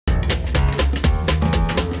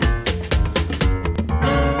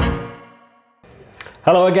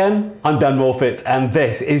Hello again, I'm Dan Morfitt and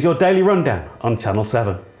this is your daily rundown on Channel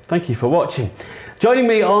 7. Thank you for watching. Joining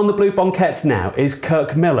me on the blue bonquette now is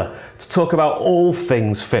Kirk Miller to talk about all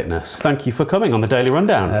things fitness. Thank you for coming on the daily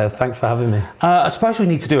rundown. Thanks for having me. I suppose we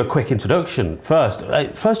need to do a quick introduction first.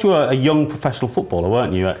 First you were a young professional footballer,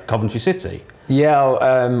 weren't you, at Coventry City? Yeah,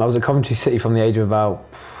 I was at Coventry City from the age of about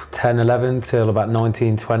 10, 11 till about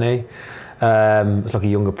 19, 20. I was like a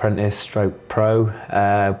young apprentice stroke pro.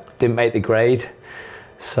 Didn't make the grade.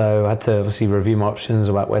 So I had to obviously review my options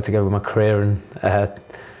about where to go with my career, and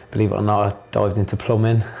believe it or not, I dived into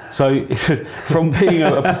plumbing. So from being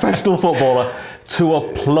a professional footballer to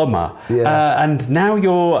a plumber, yeah. And now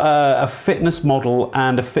you're a fitness model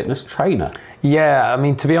and a fitness trainer. Yeah, I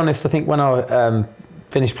mean, to be honest, I think when I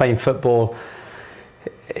finished playing football,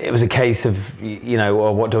 it was a case of, you know,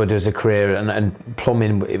 well, what do I do as a career? And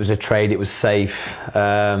plumbing, it was a trade, it was safe,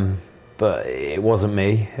 but it wasn't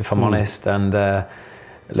me, if I'm honest. And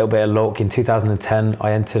a little bit of luck, in 2010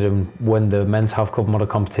 I entered and won the men's half cover model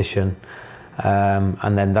competition,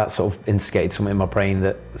 and then that sort of instigated something in my brain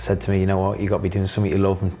that said to me, you know what, you got to be doing something you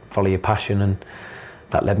love and follow your passion, and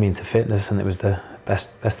that led me into fitness, and it was the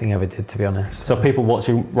best thing I ever did, to be honest. So people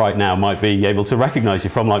watching right now might be able to recognise you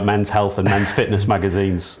from like Men's Health and Men's Fitness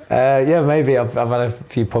magazines. Yeah, maybe. I've had a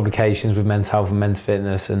few publications with Men's Health and Men's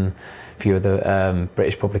Fitness and a few other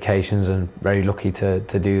British publications, and very lucky to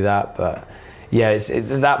do that. But yeah,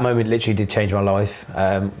 that moment literally did change my life.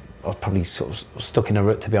 I was probably sort of stuck in a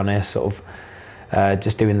rut, to be honest, sort of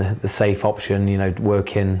just doing the safe option, you know,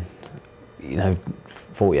 working, you know,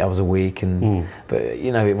 40 hours a week, and but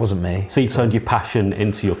you know, it wasn't me. So you turned your passion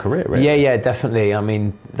into your career, really? Yeah, definitely. I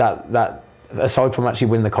mean, that aside from actually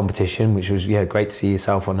winning the competition, which was great to see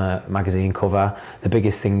yourself on a magazine cover, the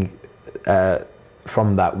biggest thing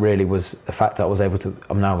from that really was the fact that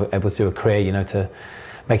I'm now able to do a career, you know, to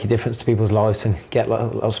make a difference to people's lives and get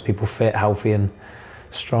lots of people fit, healthy and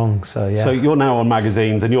strong. So yeah. So you're now on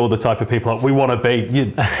magazines and you're the type of people that we want to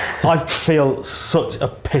be. I feel such a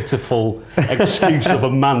pitiful excuse of a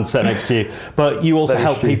man sat next to you, but you also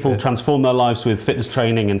help people transform their lives with fitness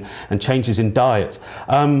training and changes in diet.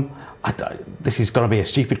 This is going to be a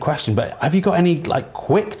stupid question, but have you got any like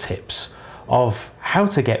quick tips of how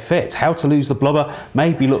to get fit, how to lose the blubber,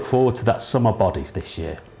 maybe look forward to that summer body this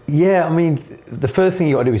year? Yeah, I mean, the first thing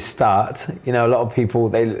you got to do is start. You know, a lot of people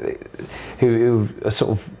who are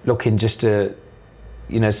sort of looking just to,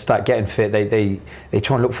 you know, start getting fit. They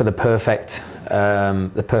try and look for the perfect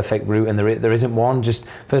route, and there isn't one. Just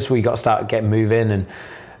first of all, you got to start getting moving and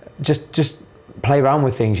just play around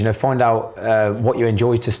with things. You know, find out what you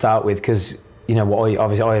enjoy to start with, because you know I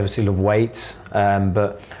obviously love weights,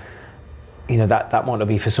 but you know that might not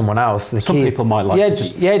be for someone else. Some people might like to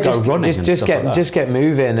just go running and stuff like that. Just get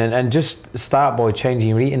moving and just start by changing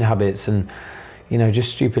your eating habits, and you know,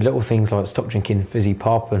 just stupid little things like stop drinking fizzy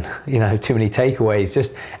pop and you know, too many takeaways.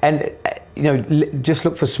 You know, just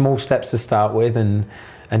look for small steps to start with, and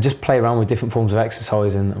just play around with different forms of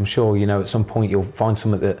exercise. And I'm sure, you know, at some point you'll find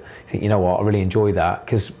something that you think, you know what, I really enjoy that,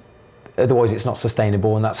 because otherwise it's not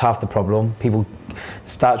sustainable, and that's half the problem. People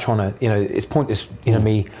start trying to, you know, it's pointless, you know,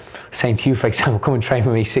 me saying to you, for example, come and train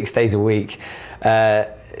with me 6 days a week.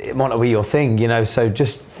 It might not be your thing, you know, so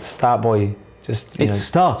just start by just, you know. It's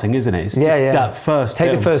starting, isn't it? It's just that first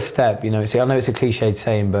Take the first step, you know. See, I know it's a cliched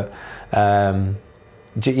saying, but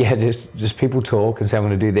just people talk and say, I'm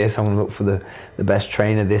going to do this, I'm going to look for the best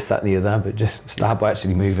trainer, this, that and the other, but just start by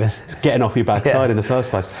actually moving. It's getting off your backside in the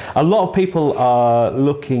first place. A lot of people are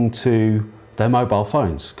looking to their mobile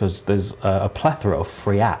phones because there's a plethora of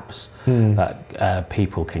free apps that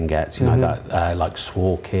people can get, you know, that like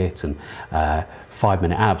Swore Kit and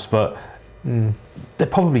 5-minute abs, but they're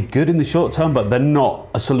probably good in the short term, but they're not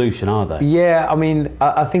a solution, are they? Yeah, I mean,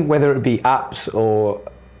 I think whether it be apps or,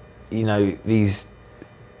 you know, these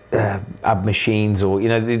ab machines, or you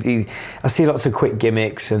know, I see lots of quick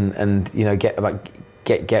gimmicks and you know,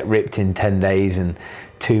 get ripped in 10 days and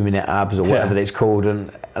 2-minute abs or whatever it's called,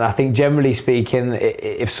 and I think generally speaking,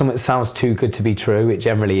 if something sounds too good to be true, it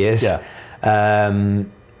generally is.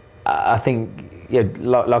 I think, yeah,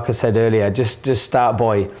 like I said earlier, just start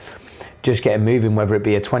by just getting moving, whether it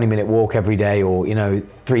be a 20-minute walk every day or, you know,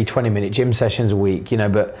 3 20-minute gym sessions a week, you know.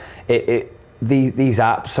 But these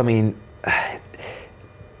apps, I mean,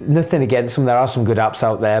 nothing against them, there are some good apps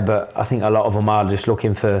out there, but I think a lot of them are just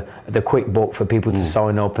looking for the quick buck for people to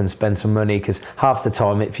sign up and spend some money, because half the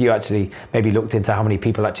time, if you actually maybe looked into how many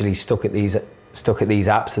people actually stuck at these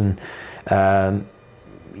apps, and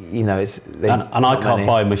you know, and I can't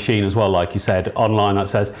buy a machine as well, like you said, online that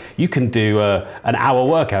says you can do an hour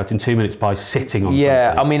workout in 2 minutes by sitting on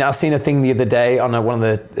something. I mean, I seen a thing the other day on one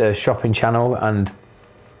of the shopping channel, and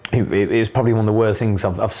it was probably one of the worst things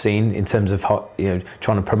I've seen in terms of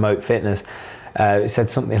trying to promote fitness. It said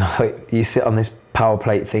something like, you sit on this power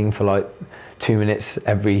plate thing for like 2 minutes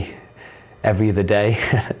every other day,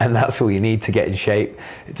 and that's all you need to get in shape.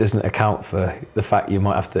 It doesn't account for the fact you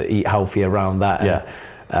might have to eat healthy around that.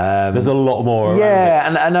 There's a lot more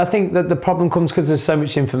around it. And I think that the problem comes because there's so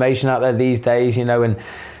much information out there these days, and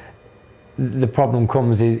the problem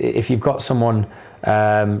comes is if you've got someone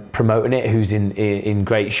promoting it who's in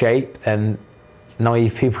great shape, then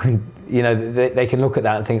naive people can, they can look at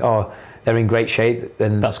that and think, oh, they're in great shape,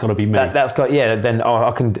 then that's got to be me. Then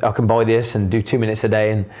I can buy this and do 2 minutes a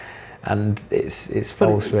day, and it's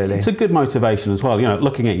false, really. It's a good motivation as well,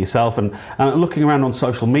 looking at yourself and looking around on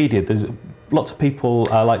social media. There's lots of people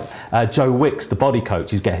like Joe Wicks, the body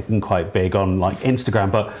coach, is getting quite big on like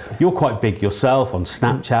Instagram, but you're quite big yourself on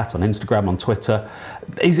Snapchat, on Instagram, on Twitter.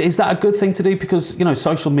 Is that a good thing to do? Because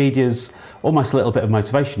social media is almost a little bit of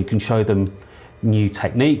motivation. You can show them new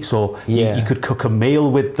techniques, or you could cook a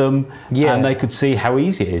meal with them, and they could see how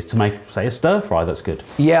easy it is to make, say, a stir fry that's good.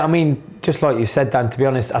 Yeah, I mean, just like you said, Dan, to be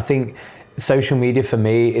honest, I think social media for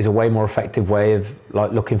me is a way more effective way of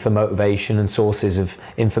like looking for motivation and sources of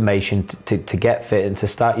information to get fit and to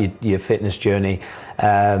start your fitness journey.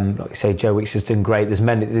 Like I say, Joe Wicks is doing great.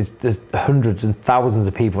 There's hundreds and thousands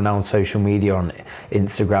of people now on social media, on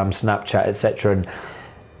Instagram, Snapchat, etc., and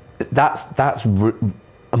that's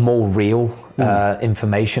a more real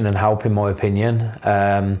information and help, in my opinion,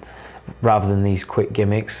 rather than these quick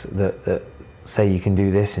gimmicks that say you can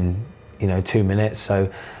do this in 2 minutes. So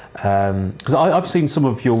because I've seen some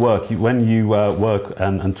of your work, when you work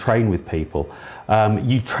and train with people,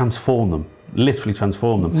 you transform them, literally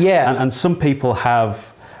transform them. And some people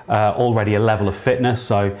have already a level of fitness,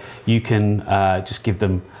 so you can just give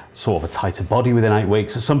them sort of a tighter body within 8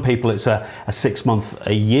 weeks. So some people it's a 6 month,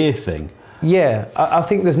 a year thing. Yeah, I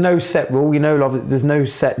think there's no set rule, there's no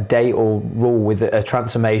set date or rule with a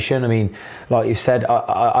transformation. I mean, like you've said,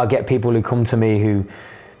 I get people who come to me who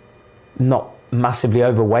not massively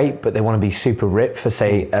overweight, but they want to be super ripped for,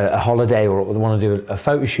 say, a holiday, or they want to do a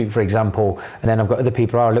photo shoot, for example. And then I've got other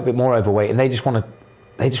people who are a little bit more overweight, and they just want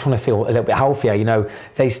to feel a little bit healthier.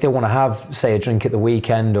 They still want to have, say, a drink at the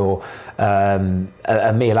weekend, or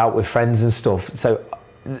a meal out with friends and stuff. So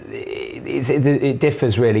it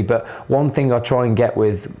differs really, but one thing I try and get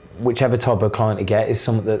with whichever type of client I get is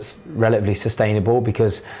something that's relatively sustainable,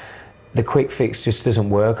 because the quick fix just doesn't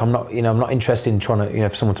work. I'm not interested in trying to,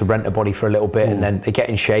 for someone to rent a body for a little bit and then they get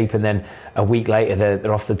in shape, and then a week later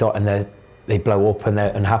they're off the dot and they blow up and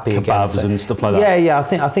they're unhappy again. Kebabs and stuff like that. Yeah.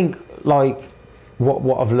 I think like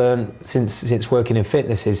what I've learned since working in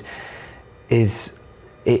fitness is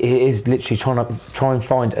it is literally try and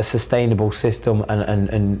find a sustainable system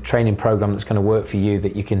and training program that's going to work for you,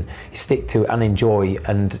 that you can stick to and enjoy,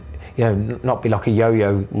 and not be like a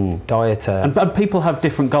yo-yo dieter. And people have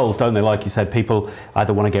different goals, don't they? Like you said, people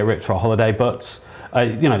either want to get ripped for a holiday, but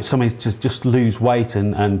some is just lose weight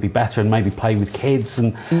and be better, and maybe play with kids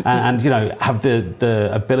and have the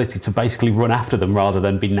ability to basically run after them rather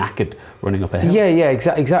than be knackered running up a hill. Yeah,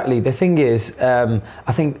 exactly. The thing is,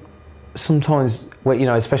 I think sometimes,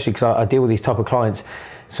 especially because I deal with these type of clients,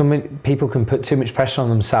 some people can put too much pressure on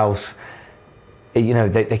themselves.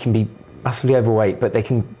 They can be massively overweight, but they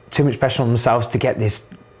can too much pressure on themselves to get this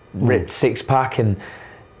ripped six-pack, and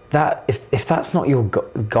that if that's not your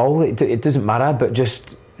goal, it doesn't matter. But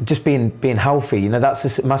just being healthy,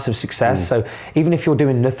 that's a massive success. So even if you're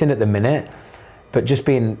doing nothing at the minute, but just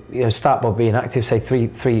being, start by being active, say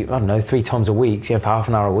three times a week, for half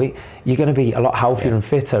an hour a week, you're going to be a lot healthier and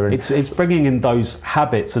fitter. And it's bringing in those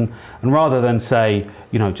habits, and rather than say,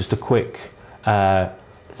 just a quick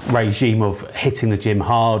regime of hitting the gym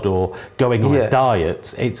hard or going on a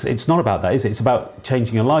diet, it's not about that, is it? It's about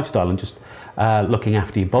changing your lifestyle and just looking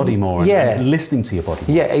after your body more and listening to your body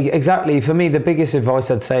more. Yeah, exactly. For me, the biggest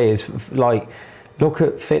advice I'd say is look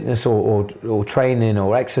at fitness or training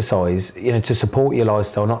or exercise, to support your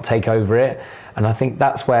lifestyle, not take over it. And I think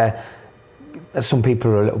that's where some people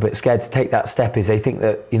are a little bit scared to take that step, is they think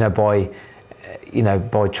that,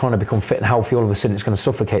 by trying to become fit and healthy, all of a sudden it's going to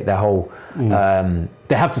suffocate their whole...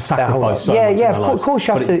 they have to sacrifice so much. Yeah, of course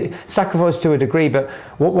you have to sacrifice to a degree, but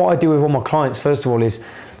what I do with all my clients, first of all, is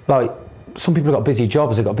some people have got busy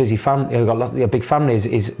jobs, they've got busy family, they've got big families,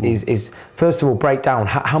 is first of all break down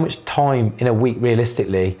how much time in a week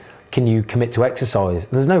realistically can you commit to exercise.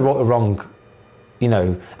 And there's no right or wrong,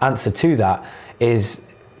 answer to that. Is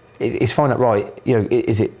find out, right,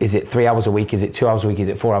 is it 3 hours a week, is it 2 hours a week, is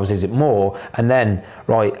it 4 hours, is it more? And then,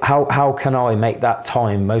 right, how can I make that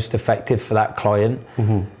time most effective for that client?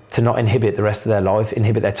 to not inhibit the rest of their life,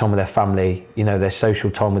 inhibit their time with their family, you know, their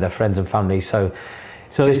social time with their friends and family. So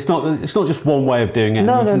it's not just one way of doing it.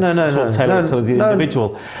 No. Tailor it to the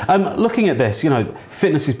individual. Looking at this, you know,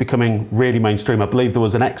 fitness is becoming really mainstream. I believe there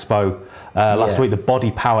was an expo last week, the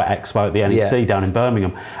Body Power Expo at the NEC down in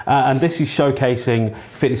Birmingham, and this is showcasing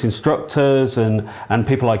fitness instructors and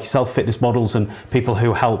people like yourself, fitness models, and people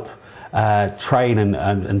who help train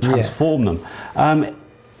and transform them.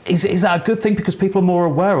 Is that a good thing because people are more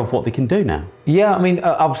aware of what they can do now? Yeah, I mean,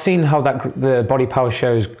 I've seen how the Body Power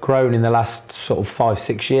show's grown in the last sort of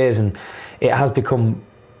 5-6 years, and it has become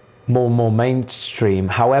more and more mainstream.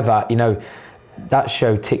 However, you know, that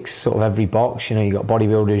show ticks sort of every box. You know, you got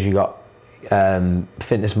bodybuilders, you got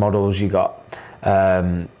fitness models, you got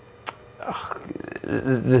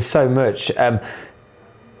there's so much.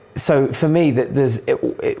 So for me,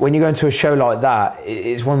 when you go into a show like that,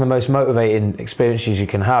 it's one of the most motivating experiences you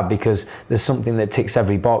can have, because there's something that ticks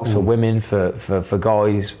every box for women, for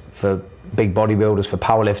guys, for big bodybuilders, for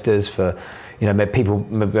powerlifters, for, you know, people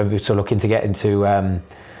maybe sort of looking to get into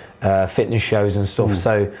fitness shows and stuff.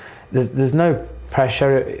 So there's no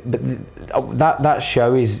pressure, but that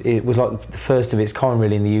show it was like the first of its kind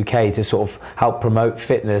really in the UK to sort of help promote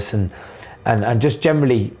fitness and just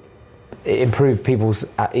generally improve people's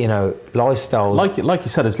lifestyles. Like you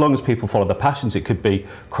said, as long as people follow their passions, it could be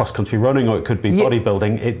cross-country running or it could be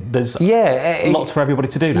bodybuilding. There's lots for everybody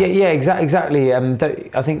to do now. Exactly.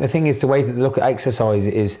 I think the thing is, the way that they look at exercise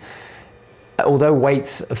is, although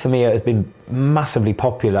weights for me has been massively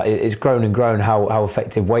popular, it's grown and grown how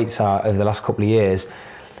effective weights are over the last couple of years.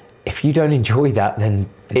 If you don't enjoy that, then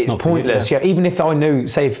it's pointless. Yeah, even if I knew,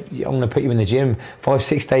 say, if I'm going to put you in the gym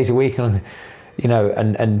 5-6 days a week and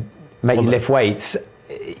make you lift weights,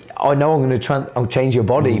 I know I'm going to change your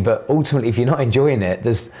body, but ultimately, if you're not enjoying it,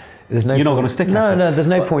 there's no. You're not going to stick at it. No, there's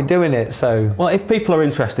no point doing it. So, well, if people are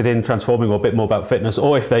interested in transforming or a bit more about fitness,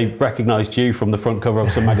 or if they've recognised you from the front cover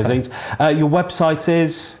of some magazines, your website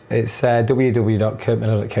is. It's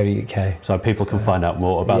www.kirkmiller.co.uk. So people can find out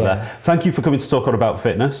more about that. Thank you for coming to talk on about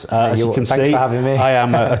fitness. As you can see, thanks for having me. I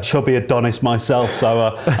am a chubby Adonis myself,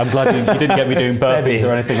 so I'm glad you didn't get me doing burpees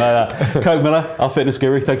or anything like that. Kirk Miller, our fitness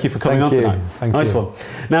guru, thank you for coming on tonight. Nice one.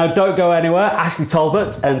 Now, don't go anywhere. Ashley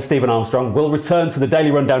Talbot and Stephen Armstrong will return to the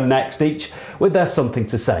Daily Rundown next, each with their something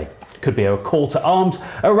to say. Could be a call to arms,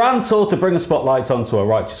 a rant, or to bring a spotlight onto a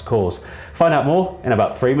righteous cause. Find out more in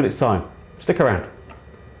about 3 minutes' time. Stick around.